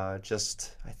 Yeah.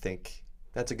 I think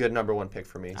that's a good number 1 pick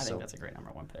for me. I think that's a great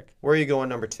number 1 pick. Where are you going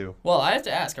number 2? Well, I have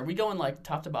to ask, are we going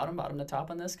top to bottom to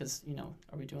top on this? Because,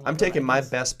 are we doing I'm taking my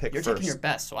best pick You're first. taking your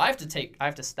best. So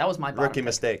that was my bottom rookie pick.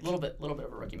 mistake. A little bit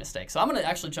of a rookie mistake. So I'm going to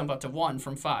actually jump up to 1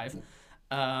 from 5.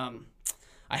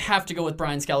 I have to go with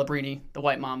Brian Scalabrine, the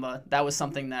White Mamba. That was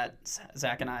something that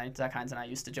Zach Hines and I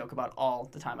used to joke about all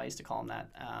the time. I used to call him that.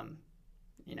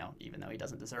 Even though he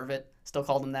doesn't deserve it, still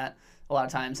called him that a lot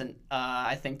of times. And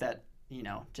I think that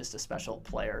just a special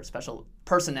player, special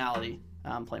personality,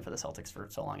 playing for the Celtics for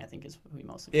so long, I think is who he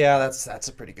mostly. Yeah, that's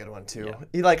a pretty good one too.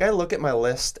 Yeah. I look at my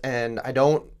list and I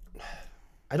don't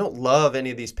love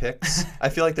any of these picks. I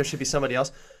feel like there should be somebody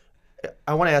else.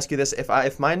 I want to ask you this: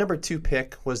 if my number 2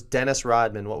 pick was Dennis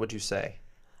Rodman, what would you say?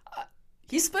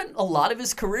 He spent a lot of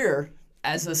his career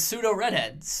as a pseudo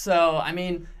redhead, so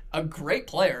a great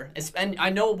player, and I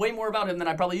know way more about him than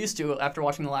I probably used to after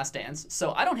watching The Last Dance.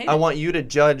 So I don't hate it. I want you to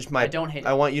judge my. I don't hate it.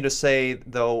 I want you to say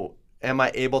though, am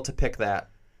I able to pick that?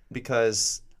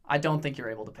 Because I don't think you're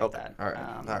able to pick that. All right.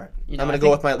 All right. I'm going to go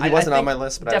with my. He wasn't on my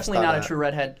list, but definitely I not a true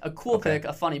redhead. A cool pick,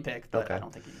 a funny pick, but okay. I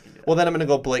don't think you can do that. Well, then I'm going to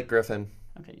go Blake Griffin.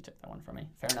 Okay, you took that one from me.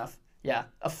 Fair enough. Yeah,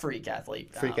 a freak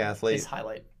athlete. Freak athlete. His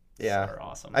highlights are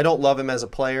awesome. I don't love him as a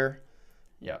player.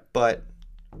 Yeah. But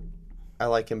I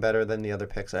like him better than the other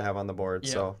picks I have on the board.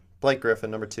 Yeah. So Blake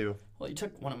Griffin, number 2. Well, you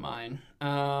took one of mine.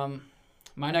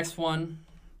 My next one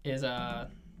is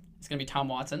it's gonna be Tom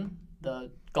Watson,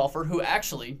 the golfer who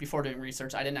actually, before doing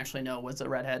research, I didn't actually know was a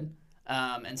redhead.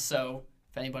 And so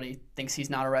if anybody thinks he's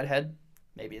not a redhead,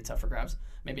 maybe it's up for grabs.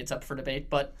 Maybe it's up for debate.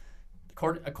 But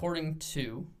according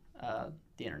to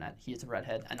the internet, he is a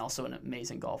redhead and also an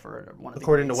amazing golfer.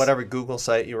 According to whatever Google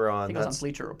site you were on. I think it was on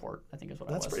Bleacher Report. I think is what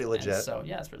it was. That's pretty legit. And so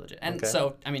yeah, it's pretty legit. And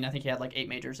so I mean, I think he had like 8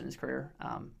 majors in his career.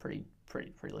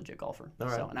 Pretty legit golfer. All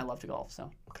right. So, and I love to golf. So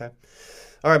okay,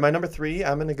 all right. My number 3.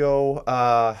 I'm gonna go.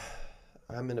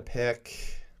 I'm gonna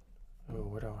pick. Oh,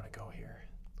 where do I want to go here?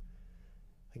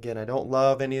 Again, I don't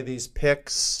love any of these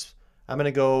picks. I'm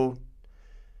gonna go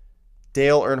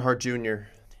Dale Earnhardt Jr. Okay.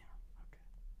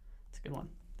 That's a good one.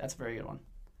 That's a very good one.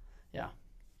 Yeah.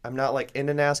 I'm not like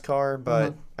into NASCAR,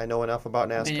 but I know enough about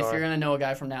NASCAR. I mean, if you're gonna know a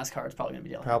guy from NASCAR, it's probably gonna be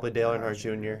Dale. Probably Dale Earnhart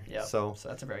Jr. Yeah. So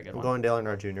that's a very good I'm one. going Dale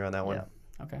Earnhart Jr. on that one.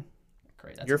 Yeah. Okay.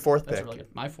 Great. Your 4th that's pick. Really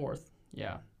good. My 4th.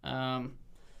 Yeah. I'm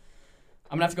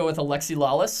gonna have to go with Alexi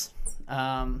Lawless.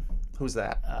 Who's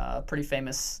that? Pretty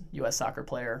famous U.S. soccer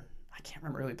player. I can't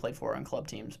remember who he played for on club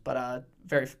teams, but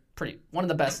one of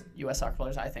the best U.S. soccer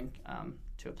players I think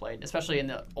to have played, especially in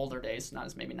the older days.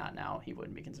 Maybe not now. He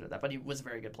wouldn't be considered that, but he was a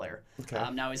very good player. Okay.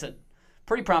 Now he's a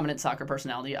pretty prominent soccer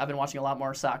personality. I've been watching a lot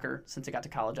more soccer since I got to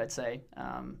college, I'd say.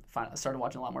 I started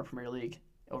watching a lot more Premier League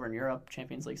over in Europe,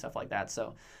 Champions League, stuff like that.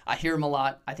 So I hear him a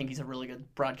lot. I think he's a really good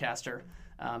broadcaster,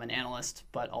 an analyst,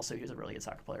 but also he was a really good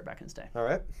soccer player back in his day. All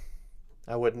right.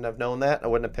 I wouldn't have known that. I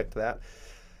wouldn't have picked that.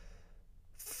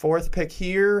 4th pick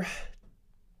here,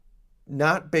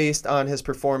 not based on his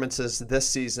performances this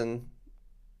season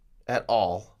at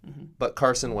all, but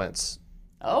Carson Wentz.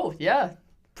 Oh, yeah.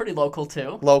 Pretty local,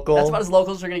 too. Local. That's about as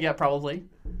local as you're going to get, probably.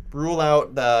 Rule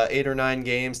out the 8 or 9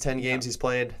 games, 10 games he's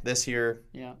played this year.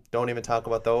 Yeah. Don't even talk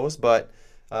about those. But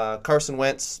Carson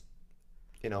Wentz,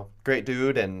 great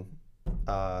dude, and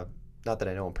not that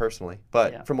I know him personally,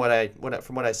 but from what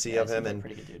I see of him, and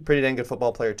pretty dang good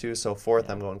football player too. So 4th,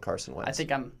 I'm going Carson Wentz. I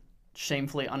think I'm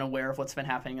shamefully unaware of what's been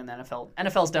happening in the NFL.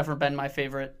 NFL's definitely been my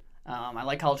favorite. I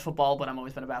like college football, but I've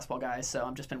always been a basketball guy, so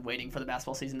I've just been waiting for the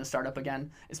basketball season to start up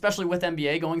again, especially with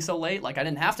NBA going so late. Like, I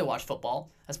didn't have to watch football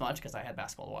as much because I had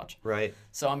basketball to watch. Right.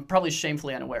 So I'm probably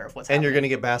shamefully unaware of what's happening. And you're going to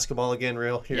get basketball again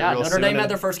real soon. Notre Dame had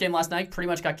their first game last night, pretty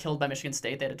much got killed by Michigan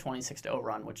State. They had a 26-0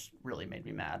 run, which really made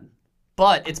me mad.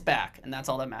 But it's back, and that's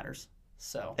all that matters.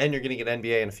 So. And you're going to get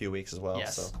NBA in a few weeks as well.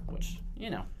 Yes, so. which,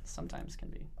 sometimes can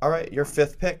be. All right, your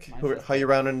 5th pick. How you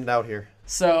rounding it out here?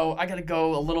 So I got to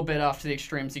go a little bit off to the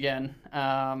extremes again.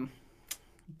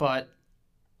 But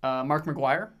Mark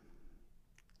McGwire,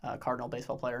 Cardinal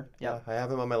baseball player. Yeah, I have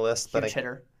him on my list, but I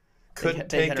hitter. Couldn't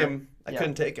take him. I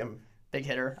couldn't take him. Big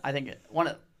hitter. I think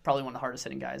probably one of the hardest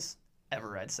hitting guys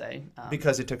ever, I'd say.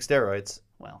 Because he took steroids.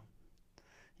 Well,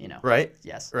 Right?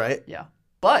 Yes. Right? Yeah.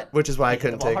 But which is why I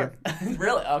couldn't take him.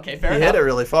 Really? Okay, fair enough. He hit it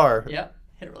really far. Yeah,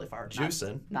 hit it really far.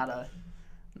 Juicing.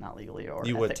 Not legally or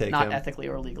you would take not him. Ethically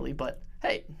or legally, but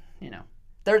hey,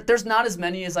 there's not as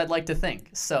many as I'd like to think.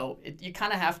 So you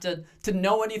kind of have to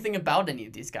know anything about any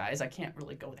of these guys. I can't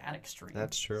really go that extreme.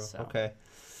 That's true. So. Okay.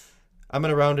 I'm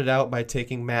going to round it out by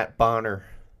taking Matt Bonner.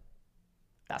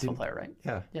 Basketball player, right?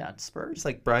 Yeah. Yeah, Spurs. He's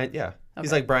like Brian. Yeah. Okay.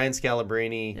 He's like Brian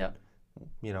Scalabrine. Yep.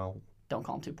 Don't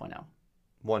call him 2.0.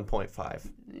 1.5.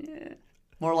 Yeah.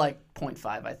 More like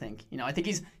 0.5, I think. I think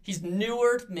he's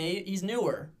newer. He's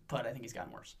newer, but I think he's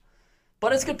gotten worse.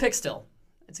 But it's a good pick still.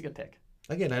 It's a good pick.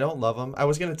 Again, I don't love him. I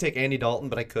was going to take Andy Dalton,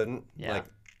 but I couldn't. Yeah.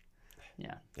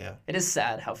 Yeah. It is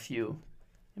sad how few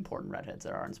important redheads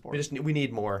there are in sports. We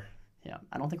need more. Yeah,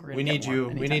 I don't think we're going to get more.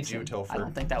 We need you, Topher. I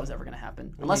don't think that was ever going to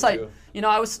happen. Unless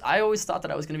I always thought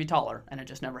that I was going to be taller, and it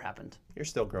just never happened. You're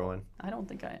still growing. I don't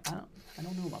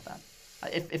know about that.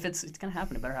 If it's going to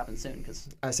happen, it better happen soon because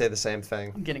I say the same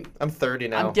thing. I'm 30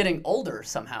 now. I'm getting older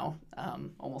somehow.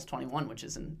 Almost 21, which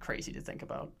isn't crazy to think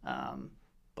about.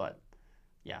 But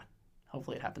yeah,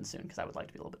 hopefully it happens soon because I would like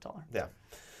to be a little bit taller. Yeah.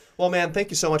 Well, man,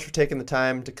 thank you so much for taking the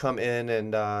time to come in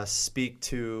and speak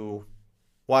to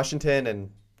Washington and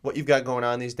what you've got going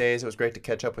on these days. It was great to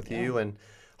catch up with you and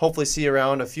hopefully see you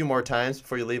around a few more times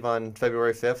before you leave on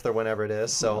February 5th or whenever it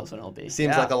is. So who knows when it'll be.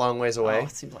 Seems like a long ways away. Oh,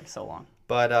 it seems like so long.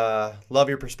 But love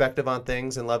your perspective on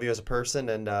things and love you as a person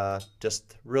and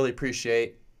just really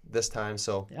appreciate this time.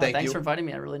 So thank you. Thanks for inviting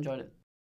me. I really enjoyed it.